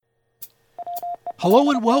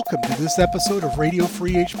Hello and welcome to this episode of Radio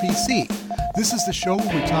Free HPC. This is the show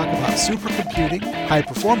where we talk about supercomputing,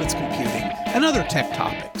 high-performance computing, and other tech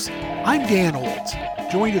topics. I'm Dan Olds,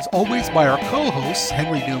 joined as always by our co-hosts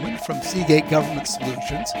Henry Newman from Seagate Government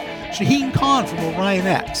Solutions, Shaheen Khan from Orion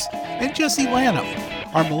X, and Jesse Lanham,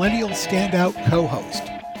 our millennial standout co-host.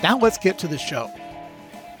 Now let's get to the show.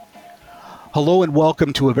 Hello and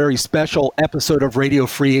welcome to a very special episode of Radio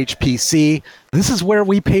Free HPC. This is where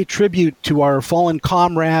we pay tribute to our fallen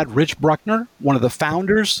comrade, Rich Brueckner, one of the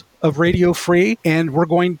founders of Radio Free, and we're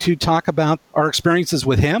going to talk about our experiences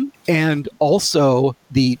with him and also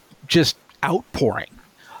the just outpouring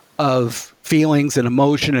of feelings and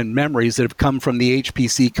emotion and memories that have come from the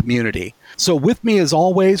HPC community. So with me, as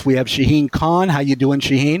always, we have Shaheen Khan. How you doing,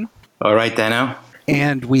 Shaheen? All right, Dano.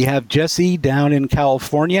 And we have Jesse down in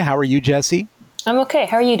California. How are you, Jesse? I'm okay.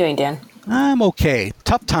 How are you doing, Dan? I'm okay.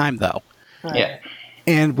 Tough time, though. Right. Yeah.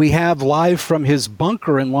 And we have live from his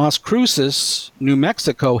bunker in Las Cruces, New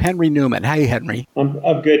Mexico, Henry Newman. Hi, Henry.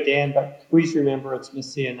 I'm good, Dan, but please remember it's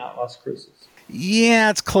Mesilla, not Las Cruces.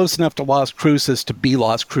 Yeah, it's close enough to Las Cruces to be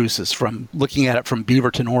Las Cruces from looking at it from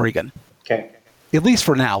Beaverton, Oregon. Okay. At least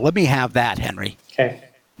for now. Let me have that, Henry.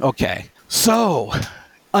 Okay. So,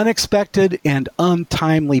 unexpected and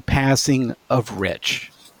untimely passing of Rich.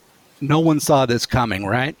 No one saw this coming,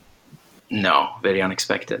 right? No, very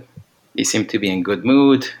unexpected. He seemed to be in good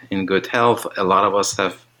mood, in good health. A lot of us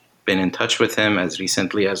have been in touch with him as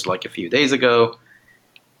recently as like a few days ago.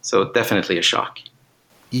 So definitely a shock.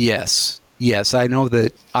 Yes, I know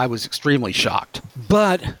that I was extremely shocked.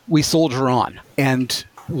 But we soldier on. And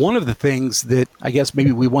one of the things that I guess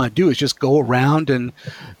maybe we want to do is just go around and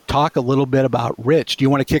talk a little bit about Rich. Do you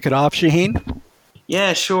want to kick it off, Shaheen?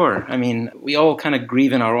 Yeah, sure. I mean, we all kind of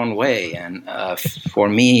grieve in our own way. And for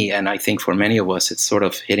me, and I think for many of us, it's sort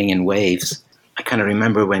of hitting in waves. I kind of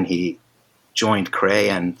remember when he joined Cray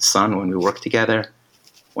and Sun when we worked together,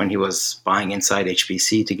 when he was buying Inside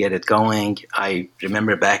HPC to get it going. I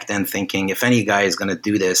remember back then thinking, if any guy is going to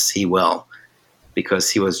do this, he will, because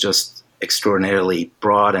he was just extraordinarily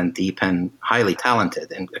broad and deep and highly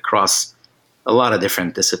talented and across a lot of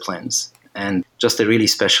different disciplines. And just a really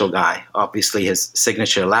special guy. Obviously, his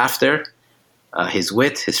signature laughter, his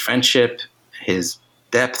wit, his friendship, his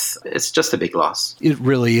depth, it's just a big loss. It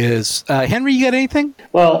really is. Henry, you got anything?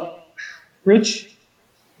 Well, Rich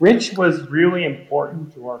was really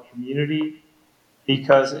important to our community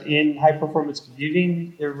because in high-performance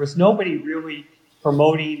computing, there was nobody really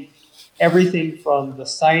promoting everything from the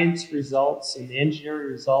science results and the engineering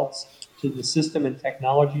results to the system and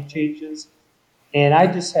technology changes. And I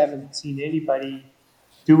just haven't seen anybody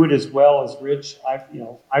do it as well as Rich.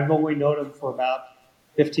 I've only known him for about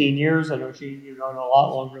 15 years. I know you've known him a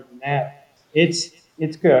lot longer than that. It's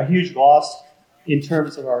a huge loss in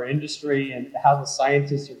terms of our industry and how the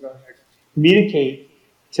scientists are going to communicate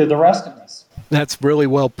to the rest of us. That's really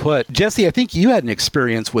well put. Jesse, I think you had an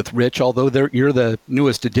experience with Rich, although you're the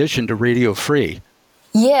newest addition to Radio Free.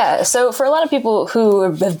 Yeah, so for a lot of people who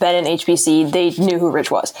have been in HPC, they knew who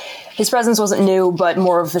Rich was. His presence wasn't new, but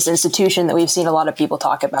more of this institution that we've seen a lot of people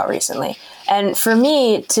talk about recently. And for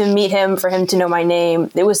me to meet him, for him to know my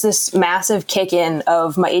name, it was this massive kick-in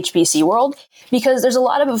of my HPC world, because there's a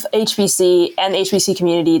lot of HPC and the HPC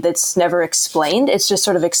community that's never explained. It's just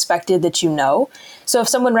sort of expected that you know. So if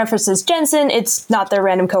someone references Jensen, it's not their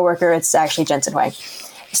random coworker, it's actually Jensen Huang.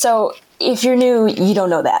 So if you're new, you don't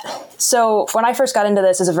know that. So when I first got into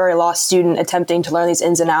this as a very lost student attempting to learn these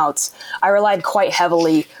ins and outs, I relied quite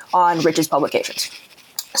heavily on Rich's publications.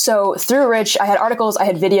 So through Rich, I had articles, I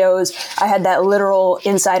had videos, I had that literal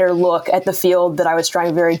insider look at the field that I was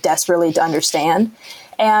trying very desperately to understand.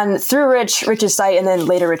 And through Rich's site, and then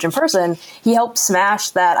later Rich in person, he helped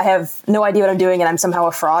smash that I have no idea what I'm doing and I'm somehow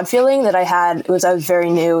a fraud feeling that I had. I was a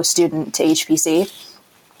very new student to HPC.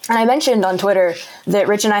 And I mentioned on Twitter that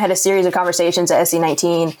Rich and I had a series of conversations at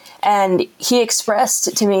SC19, and he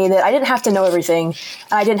expressed to me that I didn't have to know everything, and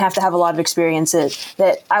I didn't have to have a lot of experiences,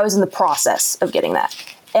 that I was in the process of getting that.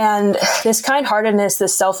 And this kind-heartedness,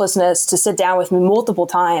 this selflessness to sit down with me multiple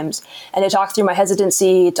times and to talk through my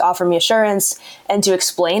hesitancy, to offer me assurance, and to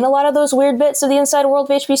explain a lot of those weird bits of the inside world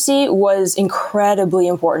of HPC was incredibly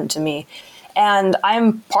important to me. And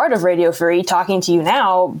I'm part of Radio Free talking to you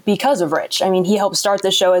now because of Rich. I mean, he helped start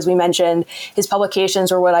the show, as we mentioned. His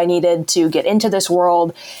publications were what I needed to get into this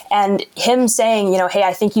world. And him saying, hey,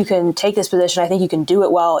 I think you can take this position, I think you can do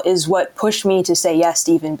it well, is what pushed me to say yes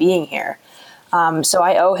to even being here. So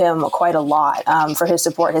I owe him quite a lot for his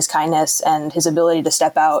support, his kindness, and his ability to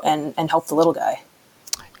step out and help the little guy.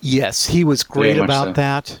 Yes, he was great about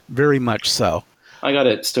that. Very much so. I got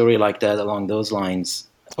a story like that along those lines.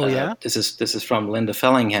 Oh, yeah? This is from Linda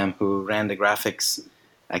Fellingham, who ran the graphics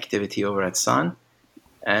activity over at Sun.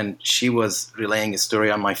 And she was relaying a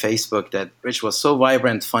story on my Facebook that Rich was so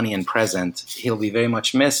vibrant, funny, and present. He'll be very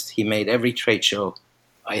much missed. He made every trade show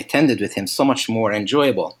I attended with him so much more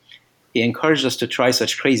enjoyable. He encouraged us to try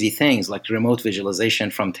such crazy things like remote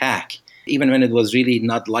visualization from TAC, even when it was really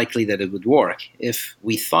not likely that it would work. If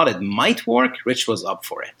we thought it might work, Rich was up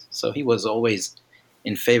for it. So he was always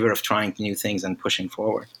in favor of trying new things and pushing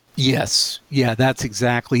forward. Yes. Yeah, that's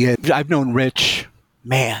exactly it. I've known Rich,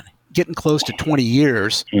 man, getting close to 20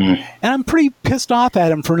 years, and I'm pretty pissed off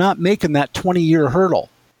at him for not making that 20-year hurdle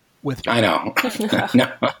with me. I know.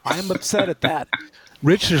 No. I'm upset at that.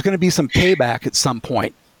 Rich, there's going to be some payback at some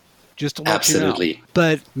point, just to let Absolutely. you know.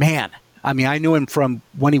 But, man, I mean, I knew him from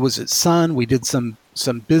when he was at Sun. We did some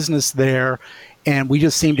business there, and we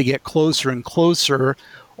just seemed to get closer and closer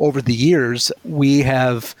over the years. We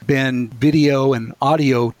have been video and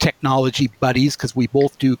audio technology buddies because we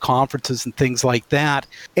both do conferences and things like that.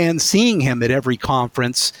 And seeing him at every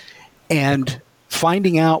conference and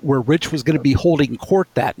finding out where Rich was going to be holding court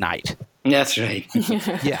that night. That's right.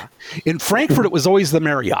 Yeah. In Frankfurt, it was always the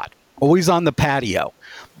Marriott, always on the patio.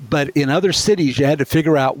 But in other cities, you had to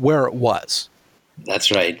figure out where it was.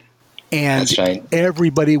 That's right. And That's right.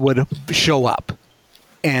 Everybody would show up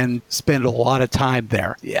and spend a lot of time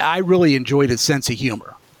there. Yeah, I really enjoyed his sense of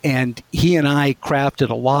humor. And he and I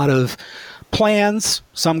crafted a lot of plans,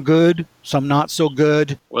 some good, some not so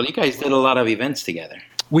good. Well, you guys did a lot of events together.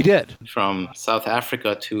 We did. From South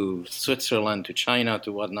Africa to Switzerland to China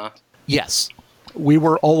to whatnot. Yes. We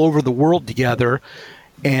were all over the world together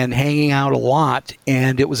and hanging out a lot,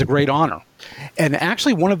 and it was a great honor. And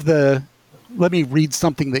actually, let me read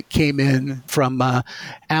something that came in from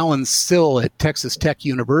Alan Sill at Texas Tech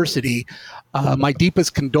University. My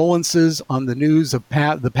deepest condolences on the news of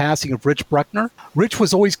the passing of Rich Brueckner. Rich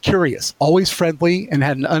was always curious, always friendly, and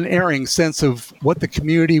had an unerring sense of what the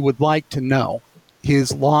community would like to know.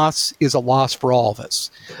 His loss is a loss for all of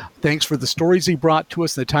us. Thanks for the stories he brought to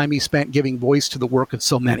us and the time he spent giving voice to the work of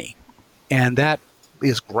so many. And that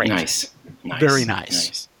is great. Nice. Very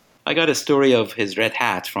nice. I got a story of his red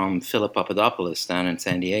hat from Philip Papadopoulos down in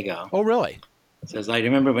San Diego. Oh, really? It says, I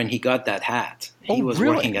remember when he got that hat. He was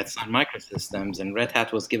really? working at Sun Microsystems, and Red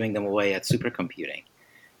Hat was giving them away at supercomputing.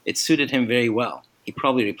 It suited him very well. He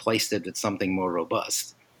probably replaced it with something more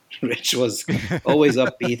robust. Rich was always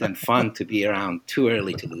upbeat and fun to be around. Too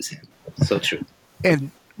early to lose him. So true.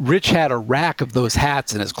 And Rich had a rack of those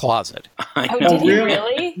hats in his closet. Oh, did he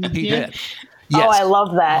really? He did. Yes. Oh, I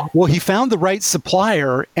love that. Well, he found the right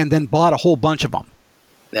supplier and then bought a whole bunch of them.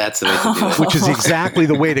 That's the way to do it. Which is exactly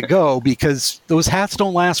the way to go, because those hats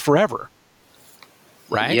don't last forever.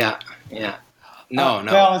 Right? Yeah. No.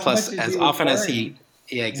 Well, Plus, as often as he...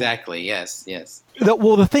 Yeah, exactly. Yes.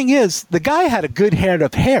 Well, the thing is, the guy had a good head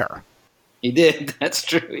of hair. He did. That's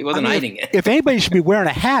true. He wasn't hiding it. If anybody should be wearing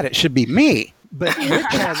a hat, it should be me. But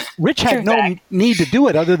Rich had no need to do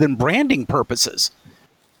it other than branding purposes.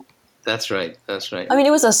 That's right. I mean,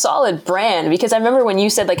 it was a solid brand, because I remember when you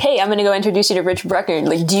said, like, hey, I'm going to go introduce you to Rich Brueckner.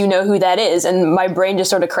 Like, do you know who that is? And my brain just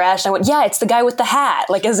sort of crashed. I went, yeah, it's the guy with the hat,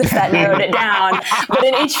 like as if that narrowed it down. But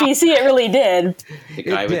in HPC, it really did. The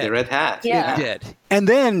guy with the red hat. Yeah. It did. And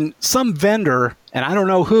then some vendor, and I don't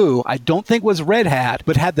know who, I don't think was Red Hat,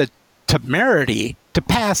 but had the temerity to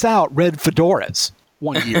pass out red fedoras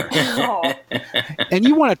one year. Oh. And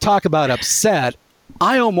you want to talk about upset.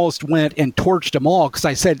 I almost went and torched them all because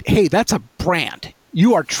I said, hey, that's a brand.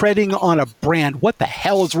 You are treading on a brand. What the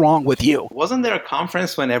hell is wrong with you? Wasn't there a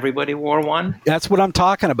conference when everybody wore one? That's what I'm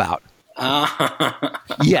talking about.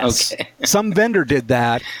 Yes. Okay. Some vendor did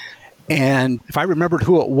that. And if I remembered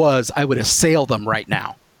who it was, I would assail them right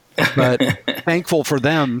now. But thankful for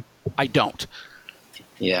them, I don't.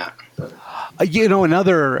 Yeah.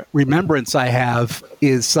 Another remembrance I have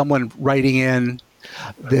is someone writing in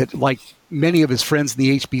that, like many of his friends in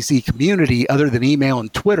the HPC community, other than email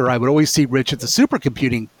and Twitter, I would always see Rich at the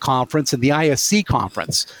supercomputing conference and the ISC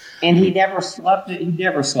conference. And he never slept with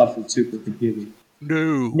supercomputing.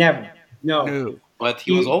 No. Never. No. But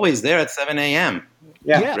he was always there at 7 a.m.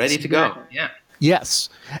 Yeah. Yes. Ready to go. Yeah. Yes.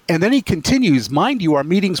 And then he continues, mind you, our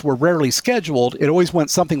meetings were rarely scheduled. It always went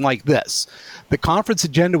something like this. The conference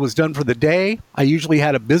agenda was done for the day. I usually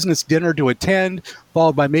had a business dinner to attend,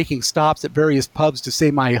 followed by making stops at various pubs to say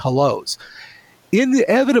my hellos.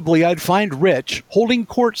 Inevitably, I'd find Rich holding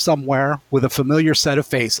court somewhere with a familiar set of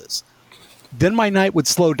faces. Then my night would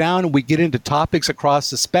slow down and we'd get into topics across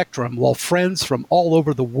the spectrum while friends from all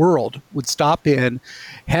over the world would stop in,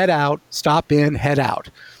 head out, stop in, head out.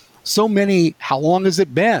 So many, how long has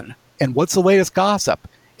it been? And what's the latest gossip?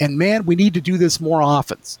 And man, we need to do this more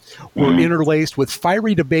often. We're interlaced with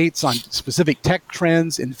fiery debates on specific tech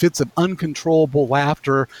trends and fits of uncontrollable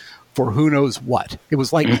laughter for who knows what. It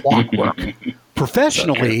was like clockwork.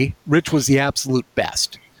 Professionally, Rich was the absolute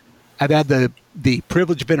best. I've had the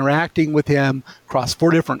privilege of interacting with him across 4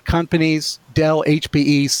 different companies, Dell,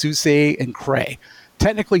 HPE, SUSE, and Cray.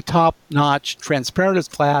 Technically top-notch, transparent as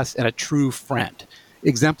class, and a true friend,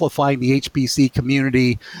 exemplifying the HPC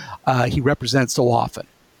community he represents so often.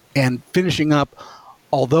 And finishing up,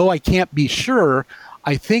 although I can't be sure,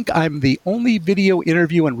 I think I'm the only video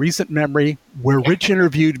interview in recent memory where Rich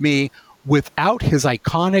interviewed me without his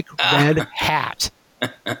iconic red hat.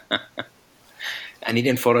 And he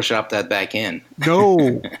didn't Photoshop that back in.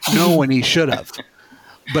 No, and he should have.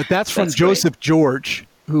 But that's from Joseph George,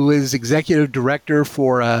 who is executive director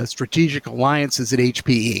for strategic alliances at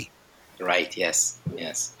HPE. Right, yes.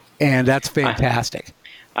 And that's fantastic.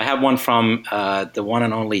 I have one from the one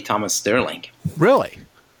and only Thomas Sterling. Really?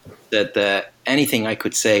 That anything I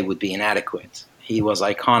could say would be inadequate. He was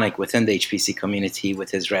iconic within the HPC community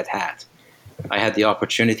with his red hat. I had the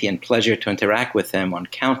opportunity and pleasure to interact with him on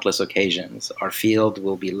countless occasions. Our field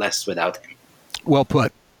will be less without him. Well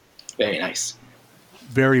put. Very nice.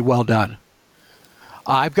 Very well done.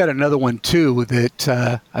 I've got another one, too,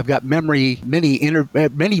 that I've got many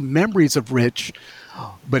memories of Rich,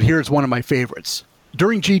 but here's one of my favorites.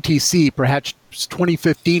 During GTC, perhaps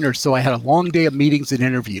 2015 or so, I had a long day of meetings and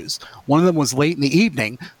interviews. One of them was late in the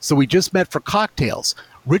evening, so we just met for cocktails.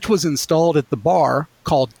 Rich was installed at the bar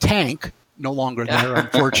called Tank, no longer there,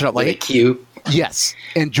 unfortunately. Very cute. Yes,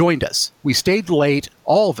 and joined us. We stayed late,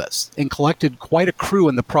 all of us, and collected quite a crew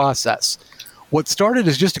in the process. What started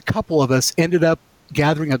as just a couple of us ended up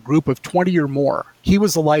gathering a group of 20 or more. He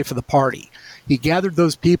was the life of the party. He gathered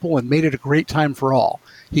those people and made it a great time for all.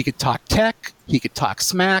 He could talk tech, he could talk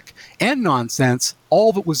smack, and nonsense. All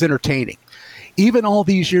of it was entertaining. Even all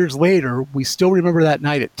these years later, we still remember that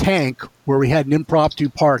night at Tank where we had an impromptu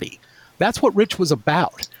party. That's what Rich was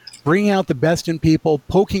about. Bringing out the best in people,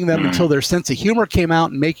 poking them until their sense of humor came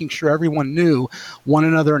out, and making sure everyone knew one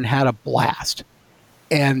another and had a blast.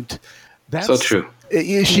 And that's so true.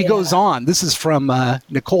 She goes on. This is from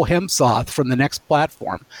Nicole Hemsoth from The Next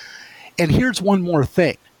Platform. And here's one more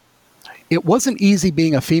thing. It wasn't easy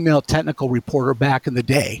being a female technical reporter back in the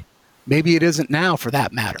day. Maybe it isn't now, for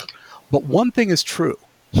that matter. But one thing is true.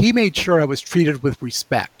 He made sure I was treated with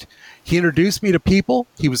respect. He introduced me to people.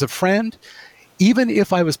 He was a friend. Even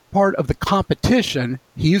if I was part of the competition,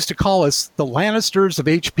 he used to call us the Lannisters of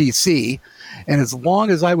HPC. And as long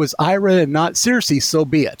as I was Ira and not Cersei, so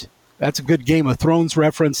be it. That's a good Game of Thrones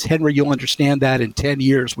reference. Henry, you'll understand that in 10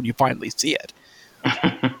 years when you finally see it.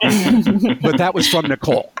 But that was from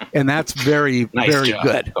Nicole, and that's very, very job.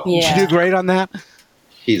 good. Yeah. She did great on that.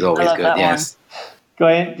 He's always good, yes. Go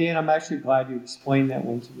ahead, Dan. I'm actually glad you explained that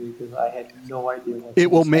one to me because I had no idea what it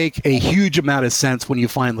will make a huge amount of sense when you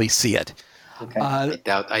finally see it. Okay. I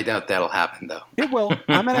doubt that'll happen, though. It will.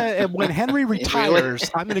 I'm gonna when Henry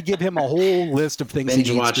retires, I'm gonna give him a whole list of things Binge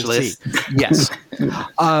he needs watch to list. see. Yes.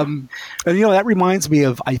 And that reminds me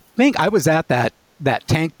of. I think I was at that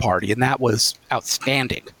Tank party, and that was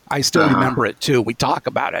outstanding. I still remember it too. We talk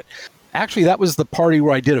about it. Actually, that was the party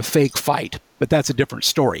where I did a fake fight, but that's a different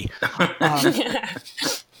story.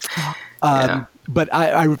 But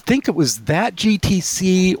I think it was that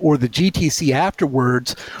GTC or the GTC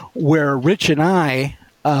afterwards where Rich and I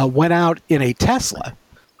went out in a Tesla.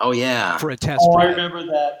 Oh, yeah. For a test I drive. remember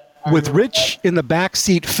that. With Rich in the back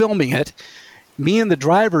seat filming it, me in the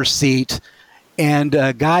driver's seat, and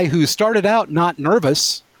a guy who started out not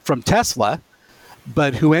nervous from Tesla,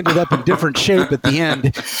 but who ended up in different shape at the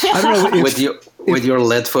end. I don't know with your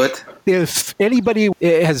lead foot. If anybody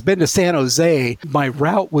has been to San Jose, my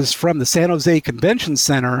route was from the San Jose Convention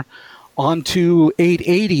Center onto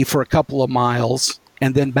 880 for a couple of miles,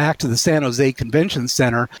 and then back to the San Jose Convention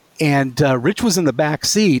Center. And Rich was in the back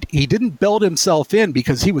seat. He didn't belt himself in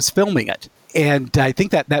because he was filming it. And I think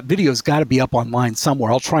that video's got to be up online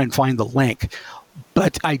somewhere. I'll try and find the link.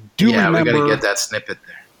 But I do remember... Yeah, we got to get that snippet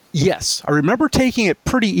there. Yes. I remember taking it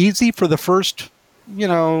pretty easy for the first,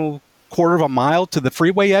 quarter of a mile to the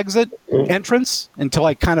freeway exit entrance until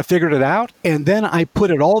I kind of figured it out. And then I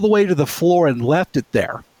put it all the way to the floor and left it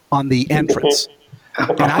there on the entrance.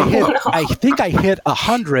 And I think I hit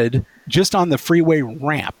 100 just on the freeway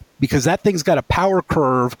ramp because that thing's got a power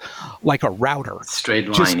curve like a router. Straight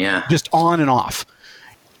line, just on and off.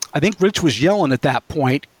 I think Rich was yelling at that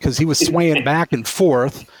point because he was swaying back and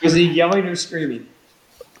forth. Was he yelling or screaming?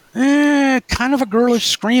 Kind of a girlish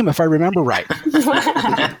scream, if I remember right.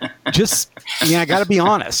 I got to be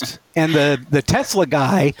honest. And the Tesla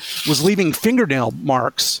guy was leaving fingernail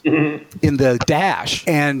marks in the dash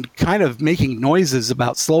and kind of making noises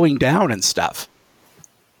about slowing down and stuff.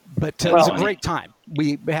 But it was a great time.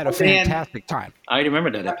 We had a fantastic time. I remember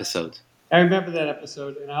that episode. I remember that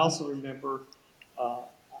episode, and I also remember,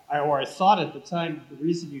 I thought at the time, the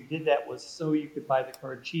reason you did that was so you could buy the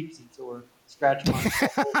card cheap since there were scratch marks.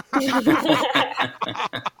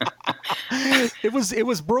 It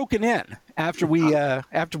was broken in after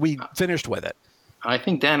we finished with it. I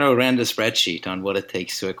think Dano ran the spreadsheet on what it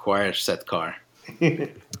takes to acquire said car.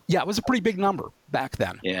 Yeah, it was a pretty big number back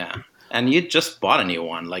then. Yeah, and you just bought a new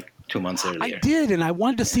one like 2 months earlier. I did, and I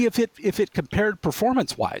wanted to see if it compared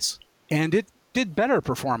performance wise, and it did better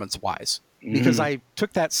performance wise because I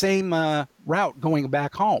took that same route going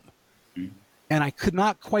back home, and I could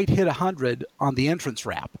not quite hit 100 on the entrance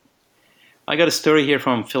wrap. I got a story here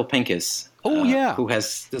from Phil Pincus. Oh, yeah. Who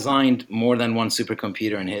has designed more than one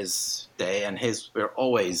supercomputer in his day, and his were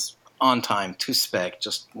always on time, to spec,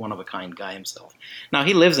 just one-of-a-kind guy himself. Now,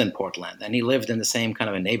 he lives in Portland, and he lived in the same kind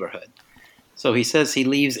of a neighborhood. So he says he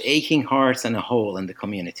leaves aching hearts and a hole in the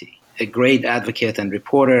community. A great advocate and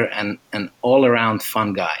reporter and an all-around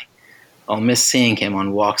fun guy. I'll miss seeing him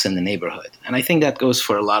on walks in the neighborhood. And I think that goes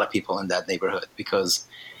for a lot of people in that neighborhood because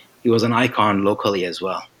he was an icon locally as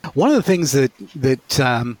well. One of the things that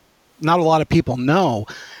not a lot of people know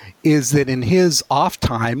is that in his off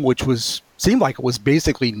time, which seemed like it was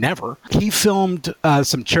basically never, he filmed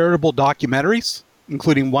some charitable documentaries,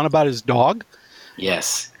 including one about his dog.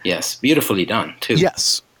 Yes. Beautifully done, too.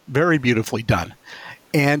 Yes, very beautifully done.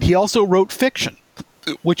 And he also wrote fiction,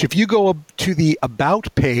 which if you go to the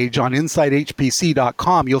About page on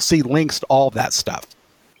InsideHPC.com, you'll see links to all of that stuff.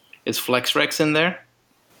 Is FlexRex in there?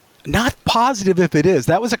 Not positive if it is.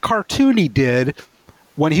 That was a cartoon he did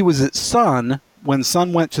when he was at Sun, when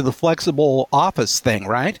Sun went to the flexible office thing,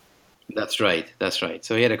 right? That's right.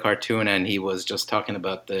 So he had a cartoon, and he was just talking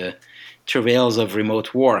about the travails of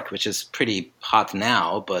remote work, which is pretty hot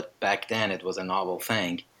now, but back then it was a novel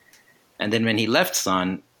thing. And then when he left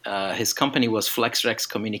Sun, his company was FlexRex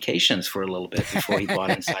Communications for a little bit before he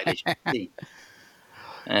bought Inside HPC.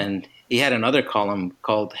 And he had another column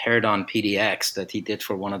called Haired on PDX that he did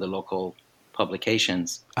for one of the local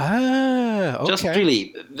publications. Ah, okay. Just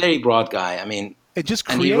really very broad guy. I mean, just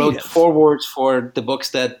and creative. he wrote forewords for the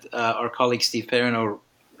books that our colleague Steve Perrino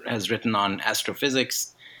has written on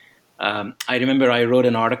astrophysics. I remember I wrote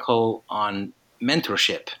an article on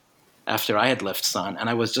mentorship after I had left Sun, and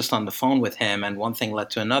I was just on the phone with him, and one thing led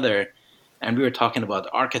to another, and we were talking about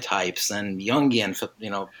archetypes and Jungian,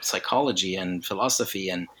 psychology and philosophy,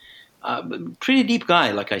 and pretty deep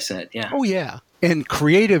guy, like I said. Yeah. Oh yeah, and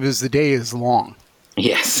creative as the day is long.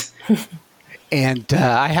 Yes. And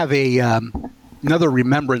I have another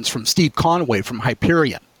remembrance from Steve Conway from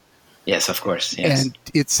Hyperion. Yes, of course. Yes. And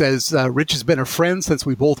it says, Rich has been a friend since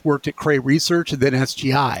we both worked at Cray Research and then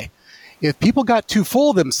SGI. If people got too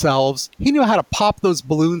full of themselves, he knew how to pop those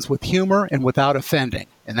balloons with humor and without offending.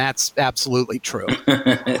 And that's absolutely true.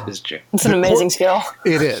 It is true. It's an amazing skill.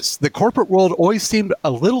 It is. The corporate world always seemed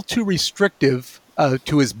a little too restrictive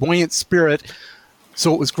to his buoyant spirit.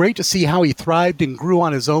 So it was great to see how he thrived and grew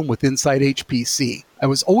on his own with Inside HPC. I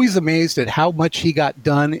was always amazed at how much he got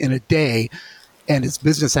done in a day and his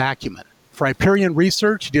business acumen. For Hyperion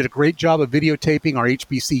Research, he did a great job of videotaping our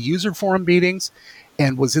HPC user forum meetings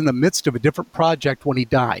and was in the midst of a different project when he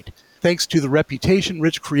died. Thanks to the reputation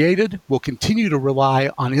Rich created, we'll continue to rely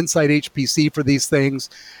on Inside HPC for these things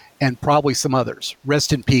and probably some others.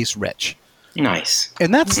 Rest in peace, Rich. Nice.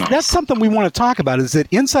 And that's something we want to talk about, is that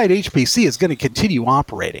Inside HPC is going to continue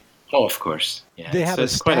operating. Oh, of course. Yeah, they have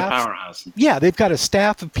it's quite a powerhouse. Yeah, they've got a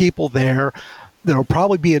staff of people there. There'll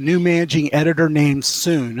probably be a new managing editor named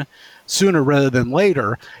sooner rather than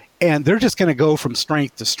later, and they're just going to go from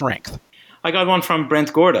strength to strength. I got one from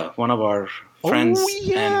Brent Gorda, one of our friends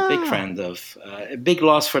yeah. and big friend of a big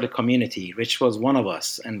loss for the community. Rich was one of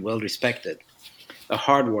us and well respected, a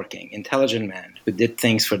hardworking, intelligent man who did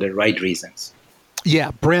things for the right reasons. Yeah,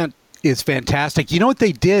 Brent is fantastic. You know what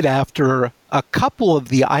they did after a couple of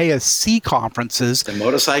the ISC conferences? The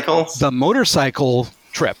motorcycles? The motorcycle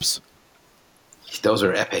trips. Those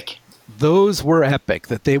are epic. Those were epic,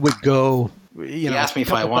 that they would go, He asked me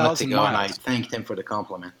if I wanted to go, and I thanked him for the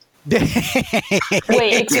compliment.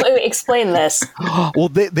 Wait, explain this. Well,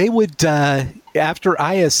 they would, after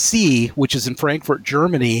ISC, which is in Frankfurt,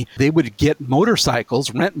 Germany, they would get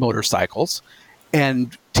motorcycles, rent motorcycles,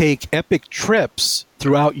 and take epic trips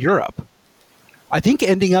throughout Europe. I think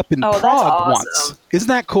ending up in Prague once. Isn't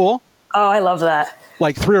that cool? Oh, I love that.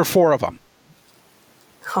 Like 3 or 4 of them.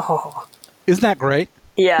 Oh. Isn't that great?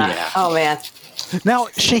 Yeah. Oh, man. Now,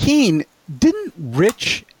 Shaheen, didn't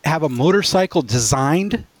Rich have a motorcycle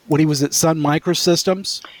designed when he was at Sun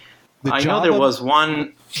Microsystems? I know there was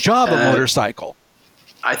one Java motorcycle.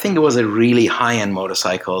 I think it was a really high-end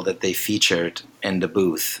motorcycle that they featured in the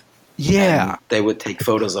booth. Yeah. And they would take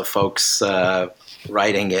photos of folks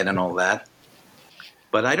riding it and all that.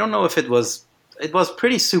 But I don't know if it was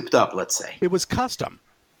pretty souped up, let's say. It was custom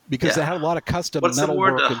because they had a lot of custom What's metal the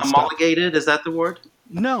word? work and Homologated? stuff. Is that the word?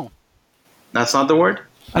 No. That's not the word?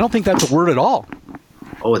 I don't think that's a word at all.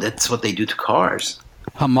 Oh, that's what they do to cars.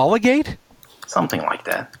 Homologate? Something like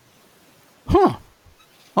that. Huh.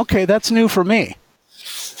 Okay, that's new for me.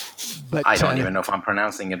 But I don't even know if I'm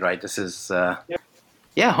pronouncing it right. This is,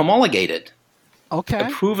 homologated. Okay.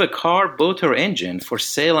 Approve a car, boat, or engine for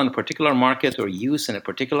sale in a particular market or use in a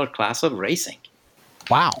particular class of racing.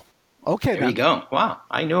 Wow. Okay. There you go. Wow.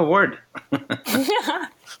 I knew a word.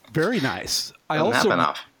 Very nice. Doesn't happen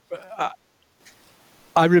enough.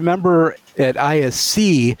 I remember at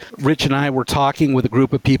ISC, Rich and I were talking with a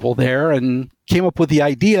group of people there and came up with the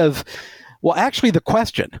idea of, well, actually the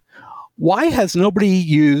question, why has nobody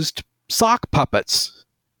used sock puppets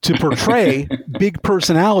to portray big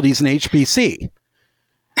personalities in HPC?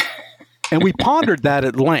 And we pondered that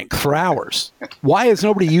at length for hours. Why has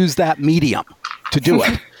nobody used that medium to do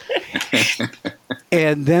it?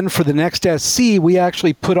 And then for the next SC, we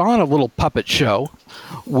actually put on a little puppet show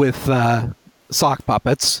with sock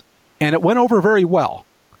puppets, and it went over very well.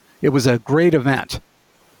 It was a great event.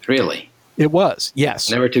 Really? It was, yes.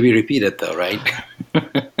 Never to be repeated, though, right?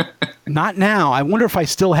 Not now. I wonder if I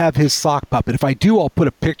still have his sock puppet. If I do, I'll put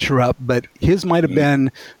a picture up, but his might have been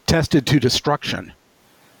tested to destruction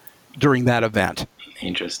during that event.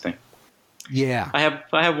 Interesting. Yeah. I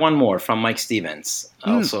have one more from Mike Stevens,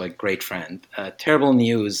 also a great friend. Terrible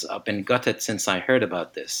news. I've been gutted since I heard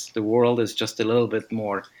about this. The world is just a little bit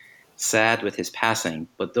more sad with his passing,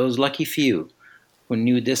 but those lucky few who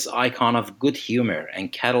knew this icon of good humor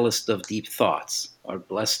and catalyst of deep thoughts are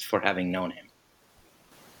blessed for having known him.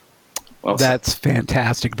 Well That's said.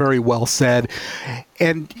 fantastic. Very well said.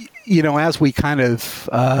 And, you know, as we kind of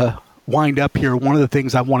wind up here, one of the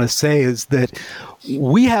things I want to say is that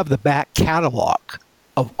we have the back catalog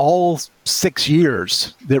of all 6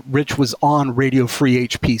 years that Rich was on Radio Free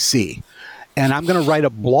HPC. And I'm going to write a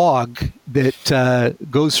blog that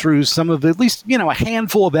goes through some of, at least, you know, a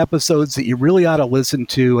handful of episodes that you really ought to listen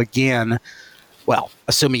to again. Well,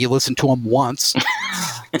 assuming you listen to them once,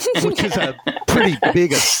 which is a pretty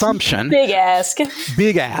big assumption. Big ask.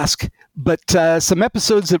 Big ask. But some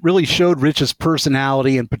episodes that really showed Rich's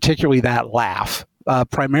personality, and particularly that laugh.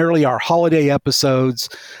 Primarily our holiday episodes,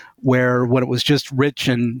 where when it was just Rich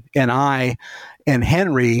and I and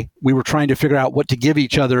Henry, we were trying to figure out what to give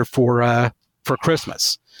each other for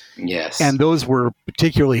Christmas. Yes. And those were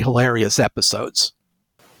particularly hilarious episodes.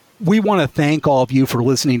 We want to thank all of you for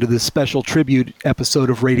listening to this special tribute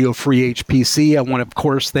episode of Radio Free HPC. I want to, of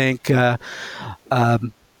course, thank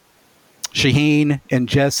Shaheen and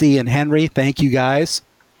Jesse and Henry. Thank you, guys.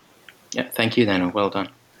 Yeah, thank you, Dano. Well done.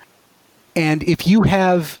 And if you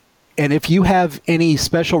have any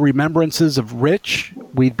special remembrances of Rich,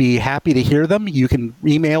 we'd be happy to hear them. You can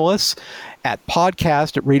email us at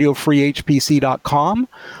podcast@radiofreehpc.com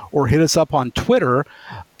or hit us up on Twitter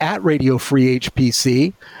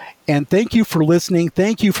 @radiofreehpc. And thank you for listening.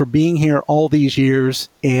 Thank you for being here all these years.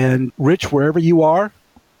 And Rich, wherever you are,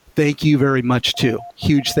 thank you very much too.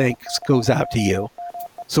 Huge thanks goes out to you.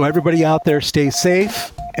 So everybody out there, stay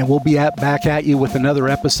safe, and we'll be back at you with another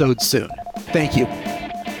episode soon. Thank you.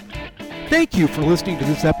 Thank you for listening to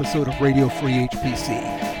this episode of Radio Free HPC.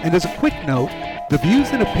 And as a quick note, the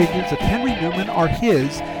views and opinions of Henry Newman are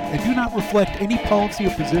his and do not reflect any policy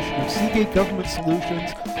or position of Seagate Government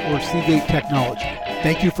Solutions or Seagate Technology.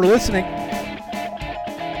 Thank you for listening.